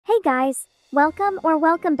guys,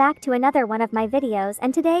 welcome back to another one of my videos,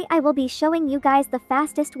 and today I will be showing you guys the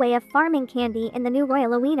fastest way of farming candy in the new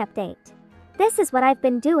Royalloween update. This is what I've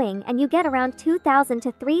been doing, and you get around 2,000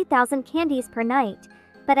 to 3,000 candies per night.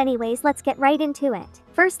 But anyways, let's get right into it.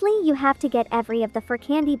 Firstly, you have to get every of the 4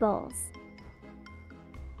 candy bowls.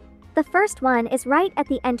 The first one is right at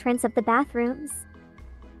the entrance of the bathrooms.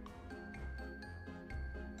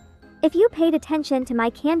 If you paid attention to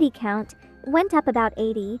my candy count, it went up about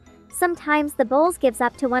 80. Sometimes the bowls gives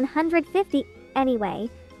up to 150. Anyway,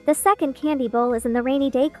 the second candy bowl is in the rainy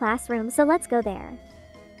day classroom, so let's go there.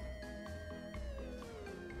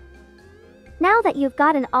 Now that you've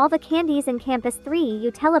gotten all the candies in Campus 3, you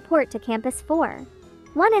teleport to Campus 4.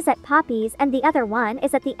 One is at Poppy's and the other one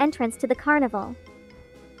is at the entrance to the carnival.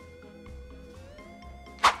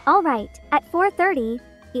 Alright, at 4:30,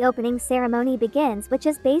 the opening ceremony begins, which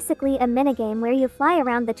is basically a minigame where you fly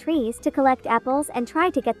around the trees to collect apples and try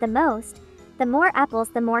to get the most. The more apples,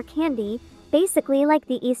 the more candy, basically like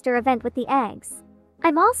the Easter event with the eggs.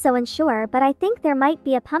 I'm also unsure, but I think there might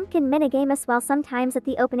be a pumpkin minigame as well sometimes at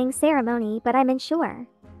the opening ceremony, but I'm unsure.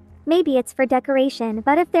 Maybe it's for decoration,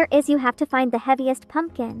 but if there is, you have to find the heaviest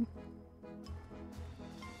pumpkin.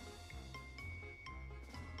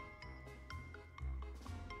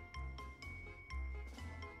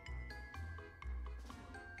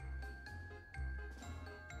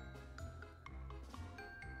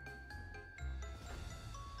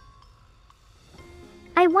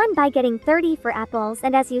 I won by getting 30 for apples,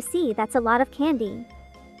 and as you see, that's a lot of candy.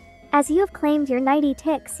 As you've claimed your 90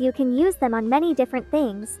 ticks, you can use them on many different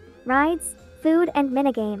things: rides, food, and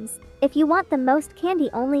minigames. If you want the most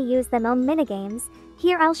candy, only use them on minigames.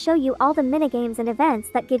 Here I'll show you all the minigames and events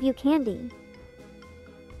that give you candy.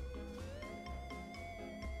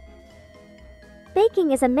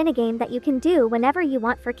 Baking is a minigame that you can do whenever you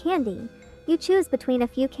want for candy. You choose between a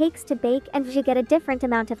few cakes to bake and you get a different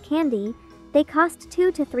amount of candy. They cost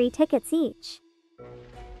 2 to 3 tickets each.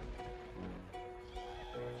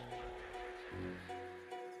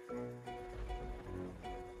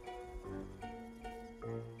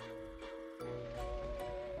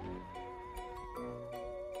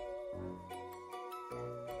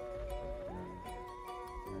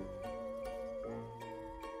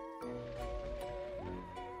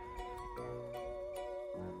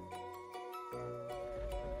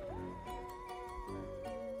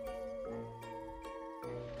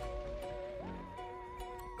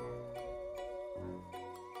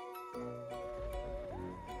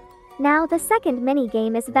 Now the second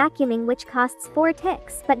mini-game is vacuuming, which costs 4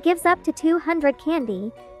 ticks but gives up to 200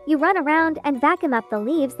 candy. You run around and vacuum up the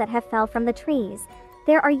leaves that have fell from the trees.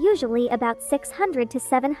 There are usually about 600 to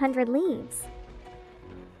 700 leaves.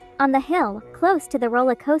 On the hill, close to the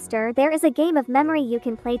roller coaster, there is a game of memory you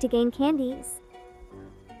can play to gain candies.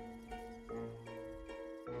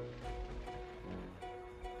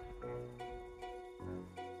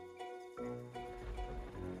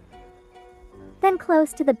 Then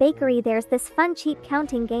close to the bakery, there's this fun cheap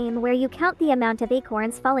counting game where you count the amount of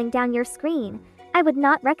acorns falling down your screen. I would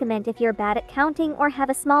not recommend if you're bad at counting or have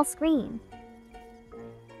a small screen.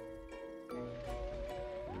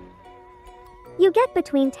 You get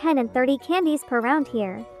between 10 and 30 candies per round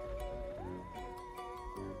here.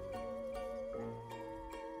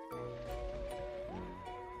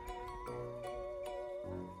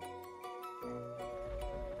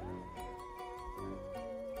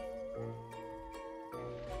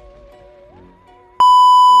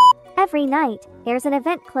 Every night, there's an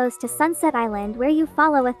event close to Sunset Island where you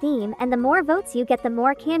follow a theme, and the more votes you get, the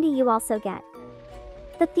more candy you also get.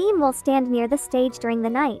 The theme will stand near the stage during the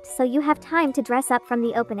night, so you have time to dress up from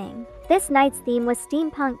the opening. This night's theme was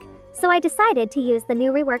steampunk, so I decided to use the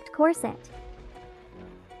new reworked corset.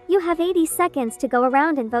 You have 80 seconds to go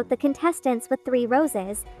around and vote the contestants with 3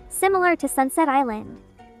 roses, similar to Sunset Island.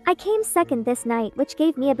 I came second this night, which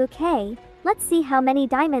gave me a bouquet. Let's see how many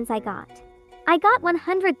diamonds I got. I got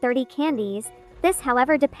 130 candies. This,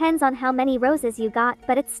 however, depends on how many roses you got,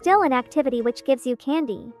 but it's still an activity which gives you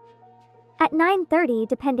candy. At 9:30,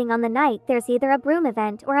 depending on the night, there's either a broom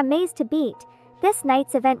event or a maze to beat. This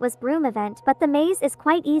night's event was broom event, but the maze is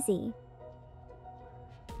quite easy.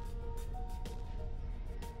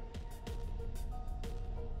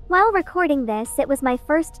 While recording this, it was my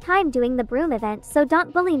first time doing the broom event, so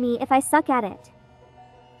don't bully me if I suck at it.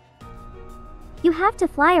 You have to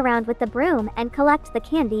fly around with the broom and collect the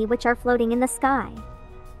candy which are floating in the sky.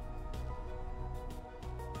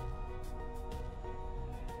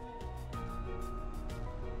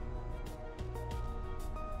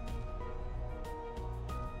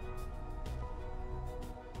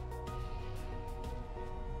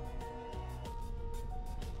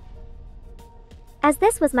 As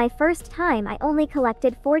this was my first time, I only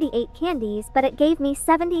collected 48 candies, but it gave me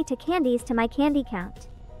 72 candies to my candy count.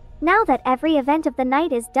 Now that every event of the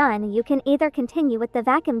night is done, you can either continue with the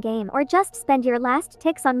vacuum game or just spend your last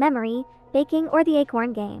ticks on memory, baking, or the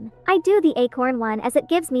acorn game. I do the acorn one as it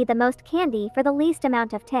gives me the most candy for the least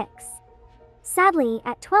amount of ticks. Sadly,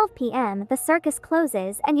 at 12 p.m. the circus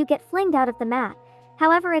closes and you get flinged out of the map.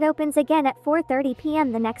 However, it opens again at 4:30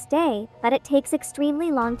 p.m. the next day, but it takes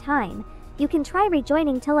extremely long time. You can try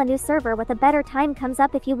rejoining till a new server with a better time comes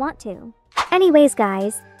up if you want to. Anyways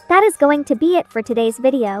guys, that is going to be it for today's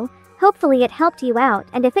video. Hopefully it helped you out,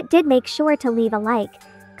 and if it did, make sure to leave a like,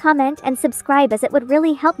 comment, and subscribe as it would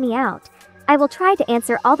really help me out. I will try to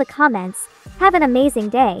answer all the comments. Have an amazing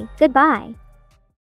day. Goodbye.